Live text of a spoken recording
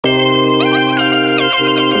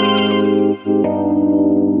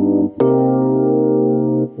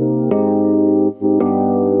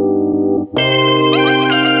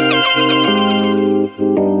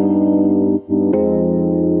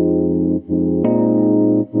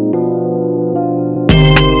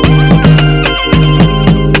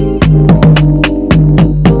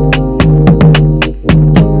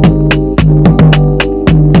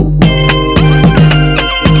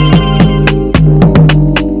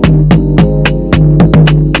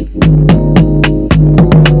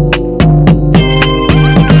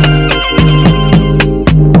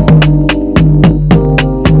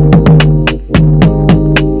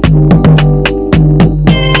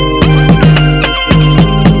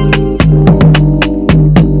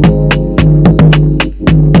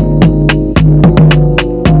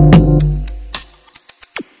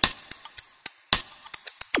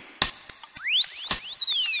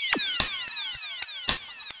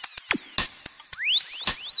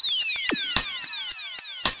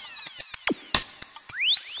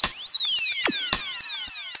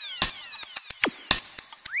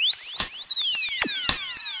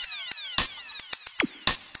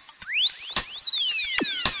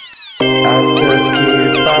À ce qu'il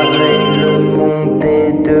paraît, le monde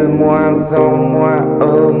est de moins en moins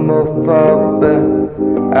homophobe.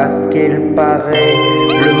 À ce qu'il paraît,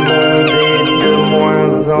 le monde est de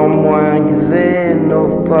moins en moins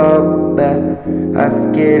xénophobe. À ce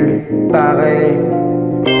qu'il paraît,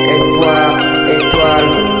 espoir,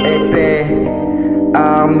 étoile, épée,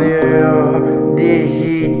 armure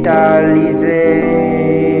digitalisée,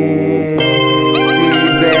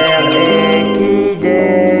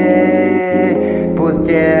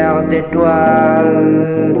 poussière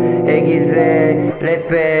d'étoiles aiguisée,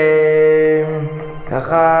 l'épée,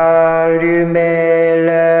 rallumer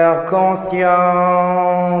leur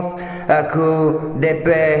conscience à coups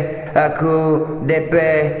d'épée, à coups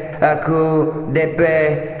d'épée, à coups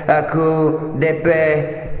d'épée, à coups d'épée.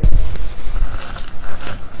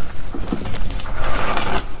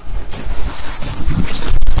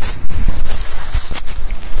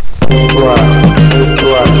 Étoile,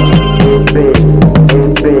 étoile, épée,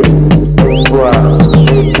 épée, espoir,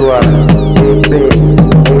 étoile, épée,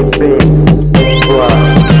 épée, espoir,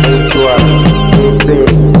 étoile, épée,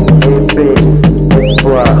 épée,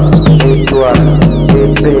 espoir, étoile,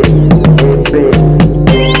 épée, épée,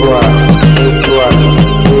 espoir, étoile,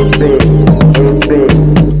 épée, épée,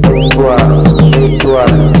 espoir,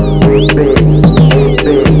 étoile, épée,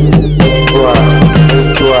 épée, espoir,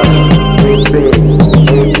 étoile, épée. Espoir, étoile,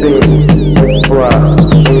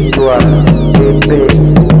 épée,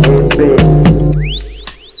 épée.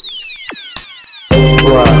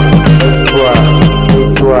 Espoir, espoir,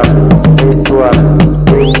 étoile, étoile,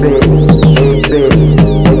 épée, épée.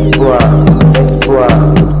 Espoir, espoir,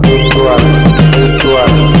 étoile,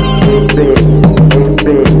 étoile, épée,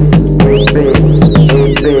 épée, épée,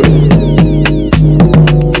 épée.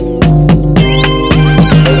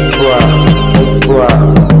 Espoir, espoir,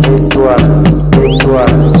 étoile,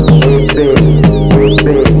 étoile. Épée,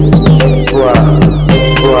 épée, espoir,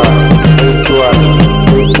 espoir, étoile,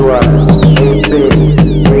 étoile, épée,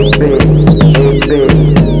 épée, épée,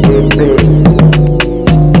 épée.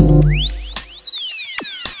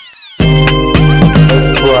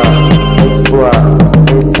 Espoir, espoir,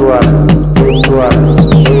 étoile, étoile,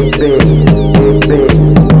 épée, épée,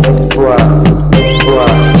 espoir,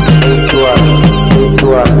 espoir, étoile,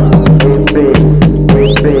 étoile, épée,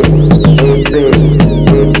 épée,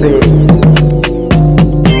 épée.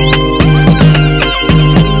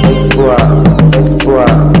 Espoir,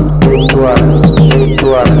 espoir, étoile,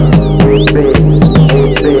 étoile, épée,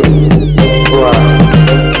 épée, espoir,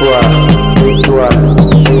 espoir, étoile,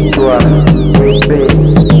 étoile, épée,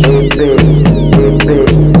 épée, épée,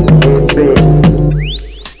 épée.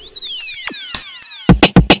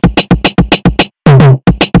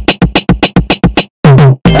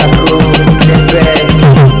 À coups d'épée,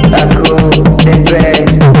 à coups d'épée,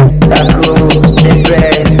 à coups d'épée,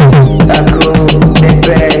 à coups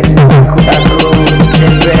d'épée, à coups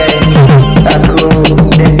d'épée, à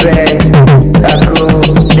coups d'épée, à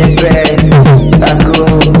coups d'épée, à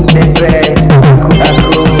coups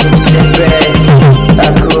d'épée, à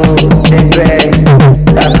coups d'épée, à coups d'épée, à coups d'épée,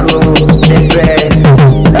 à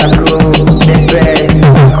coups d'épée,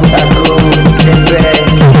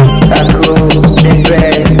 à coups d'épée, à coups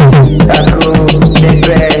d'épée, à coups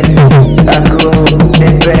d'épée, à coups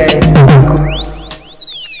d'épée.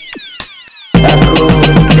 À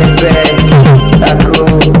coups d'épée, à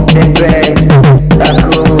coups d'épée, à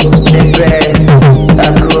coups d'épée, à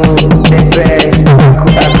coups d'épée, à coups d'épée,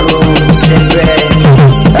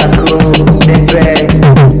 à coups d'épée,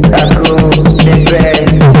 à coups d'épée, à coups d'épée,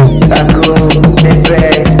 à coups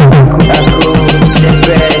d'épée, à coups d'épée,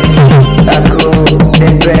 à coups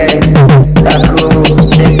d'épée, à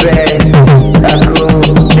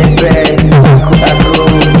coups d'épée,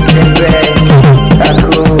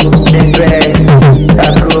 à coups d'épée, à coups d'épée. À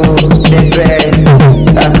coups d'épée,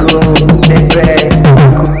 à coups d'épée.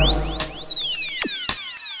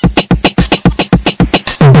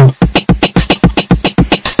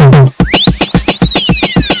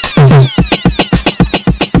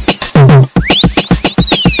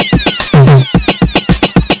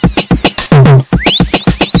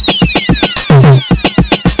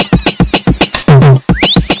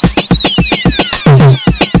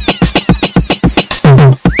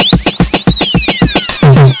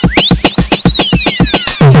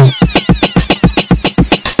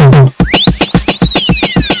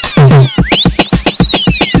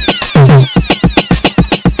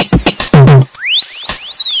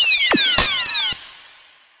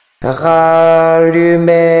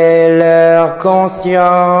 Rallumer leur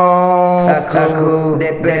conscience à coups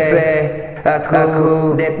d'épée, à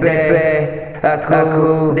coups d'épée, à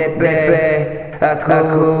coups d'épée, à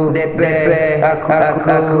coup d'épée, à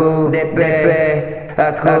coup d'épée,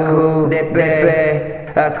 à coup d'épée,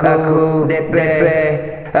 à coup d'épée,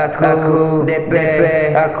 à coup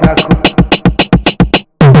d'épée, à coup.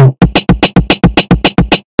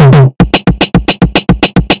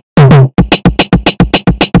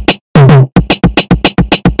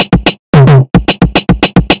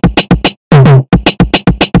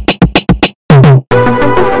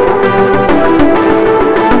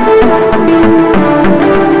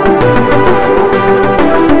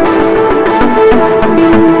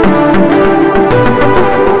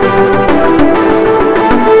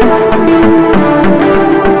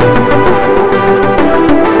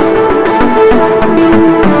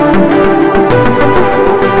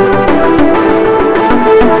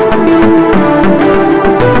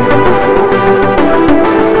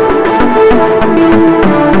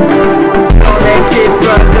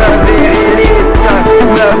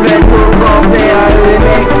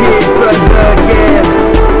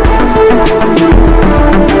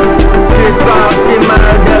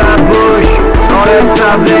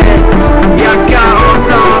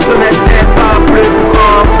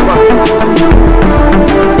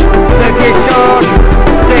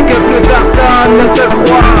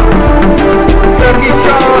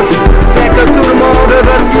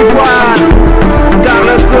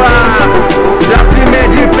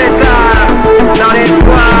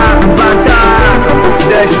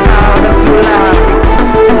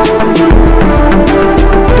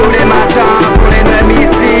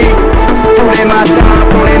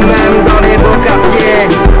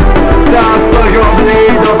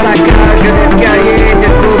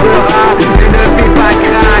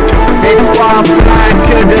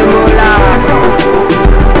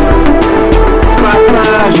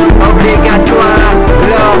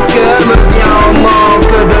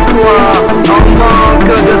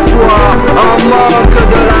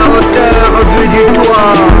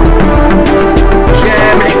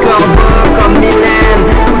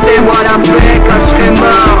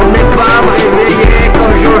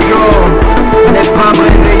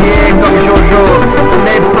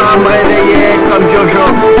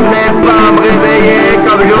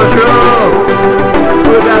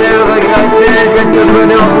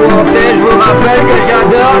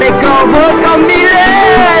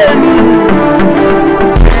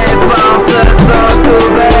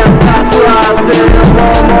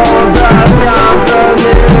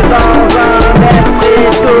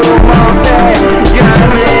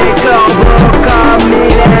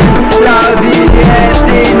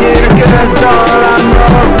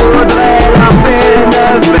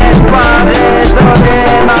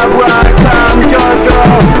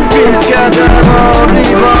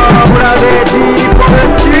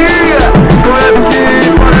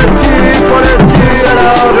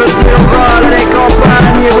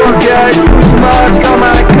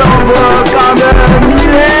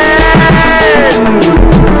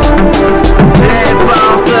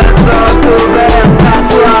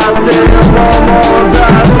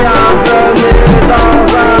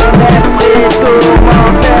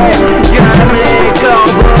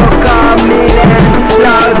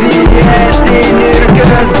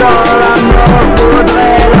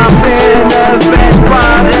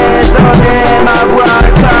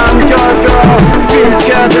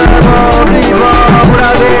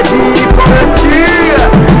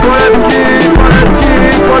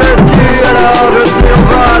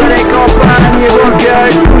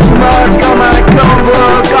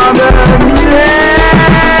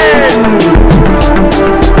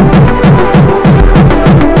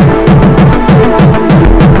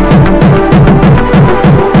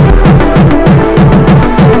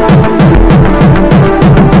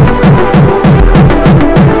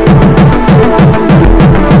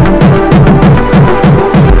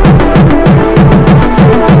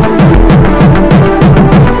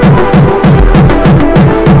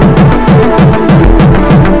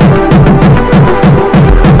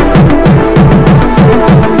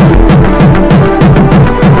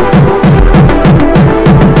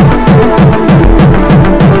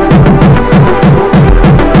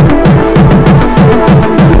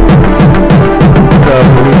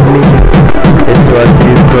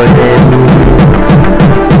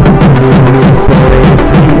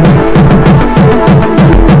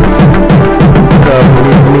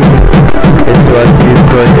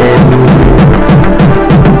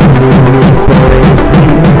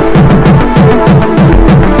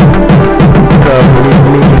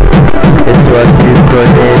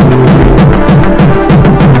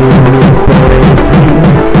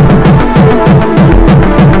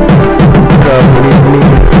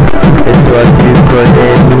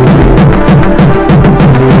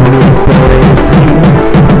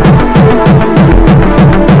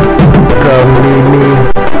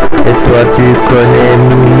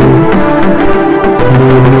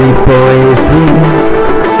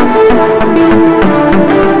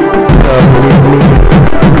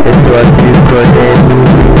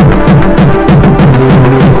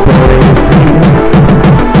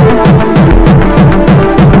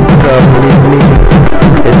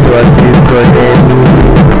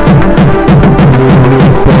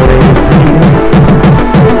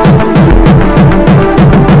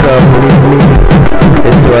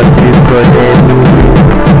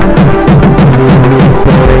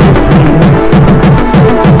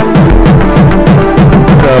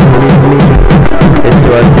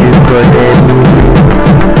 tu connais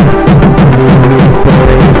Mimi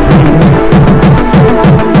poésie.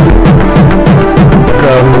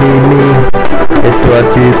 Comme Mimi, et toi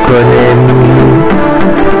tu connais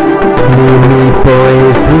Mimi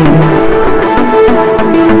poésie.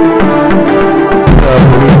 Comme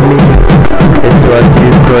Mimi, et toi tu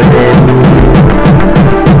connais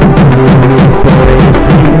Mimi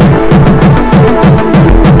poésie.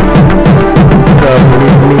 Comme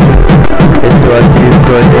Mimi, et toi tu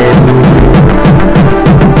connais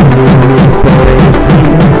Mimi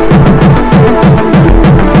poésie.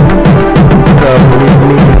 Comme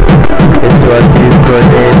Mimi, et toi tu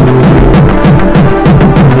connais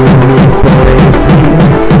Mimi poésie.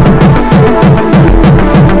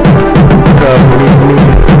 Comme Mimi,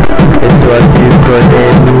 et toi tu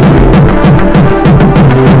connais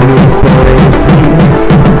Mimi poésie.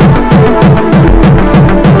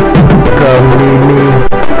 Comme Mimi,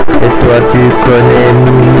 et toi tu connais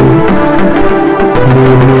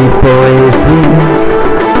Mimi poésie.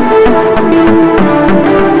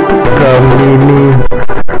 Comme Mimi,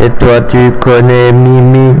 et toi tu connais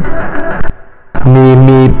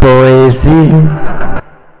Mimi poésie.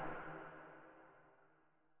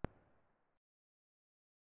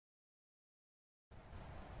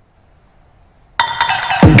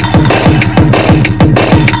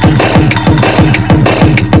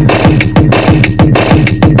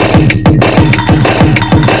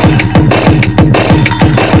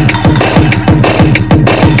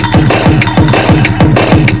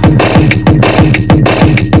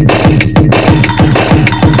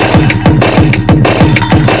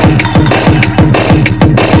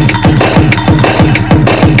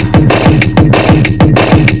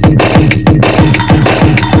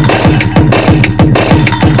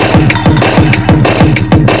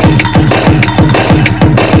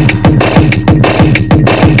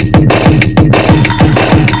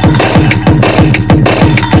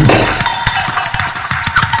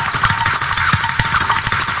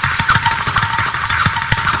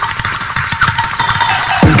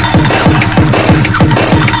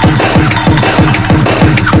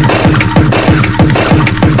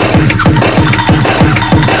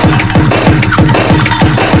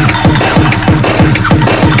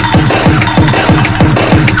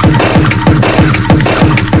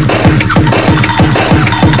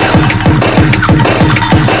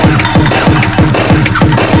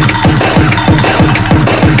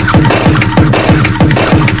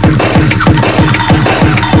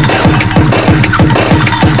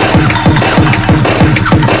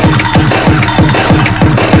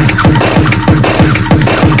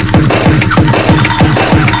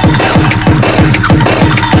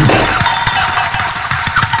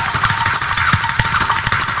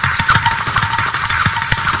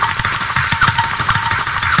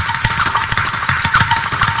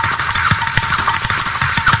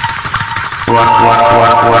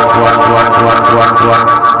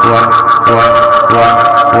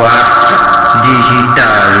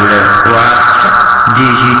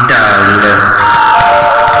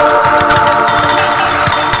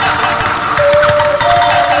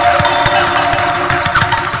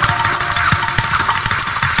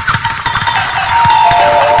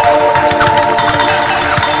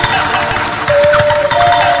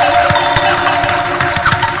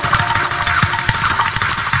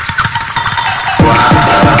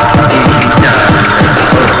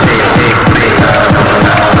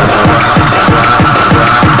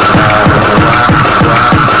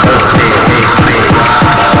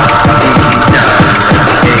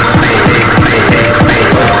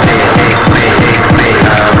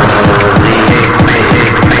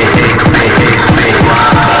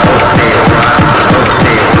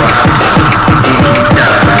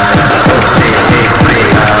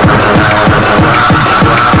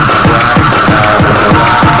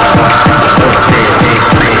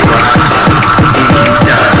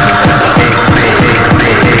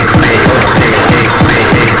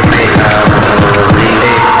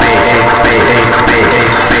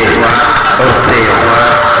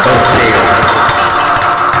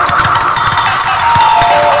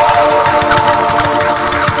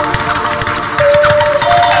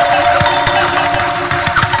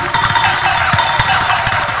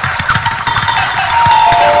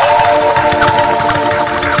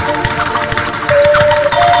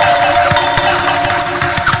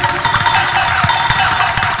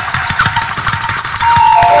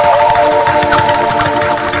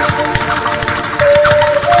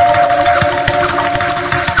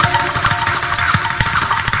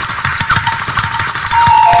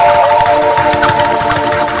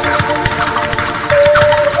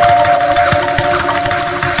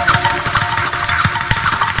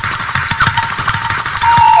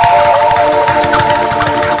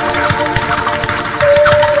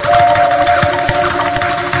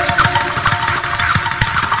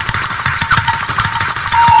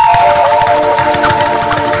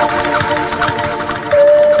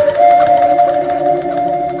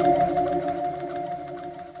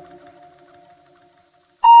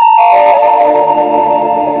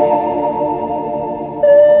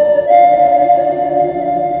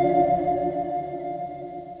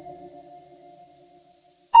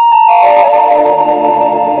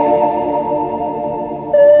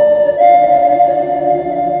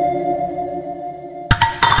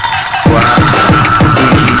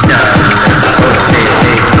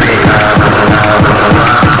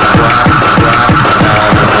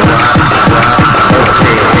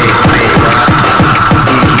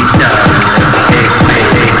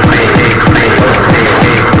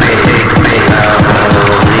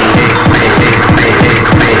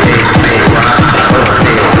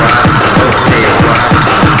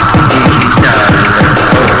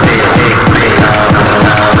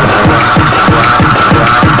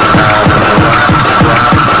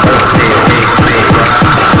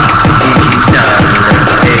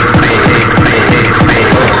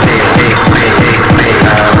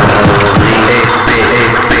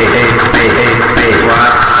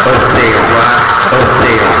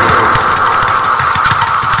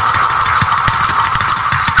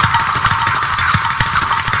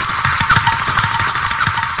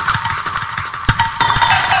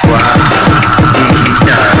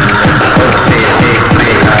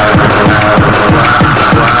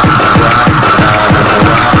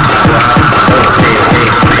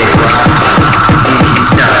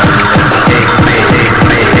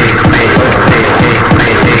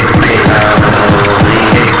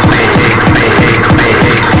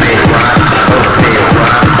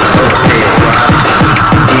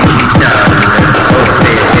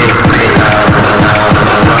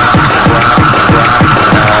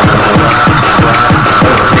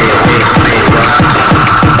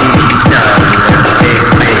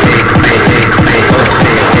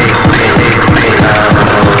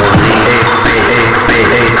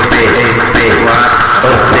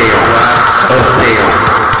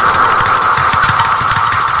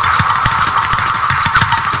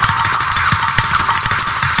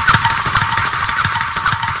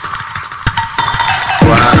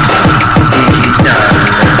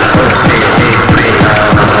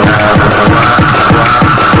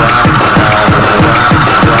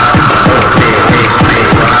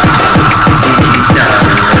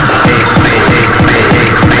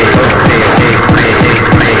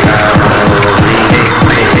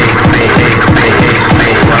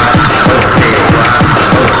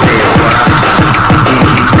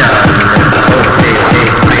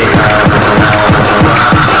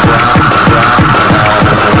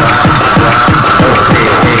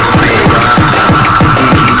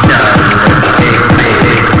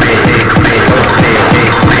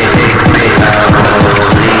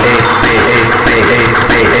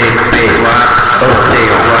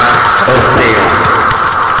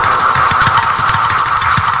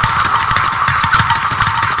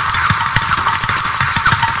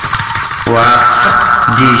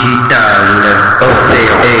 Digital,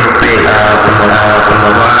 Océan, épée,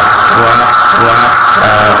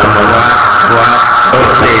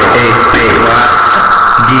 Océan, épée,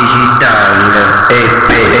 digital,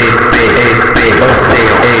 épée,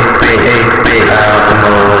 Océan, épée,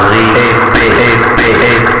 harmonie, épée,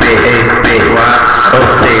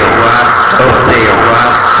 Océan,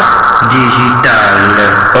 digital,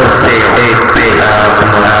 Océan, épée,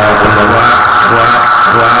 Océan,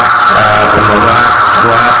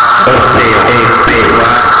 épée,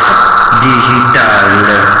 digital,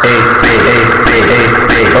 épée,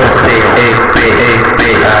 Océan, épée.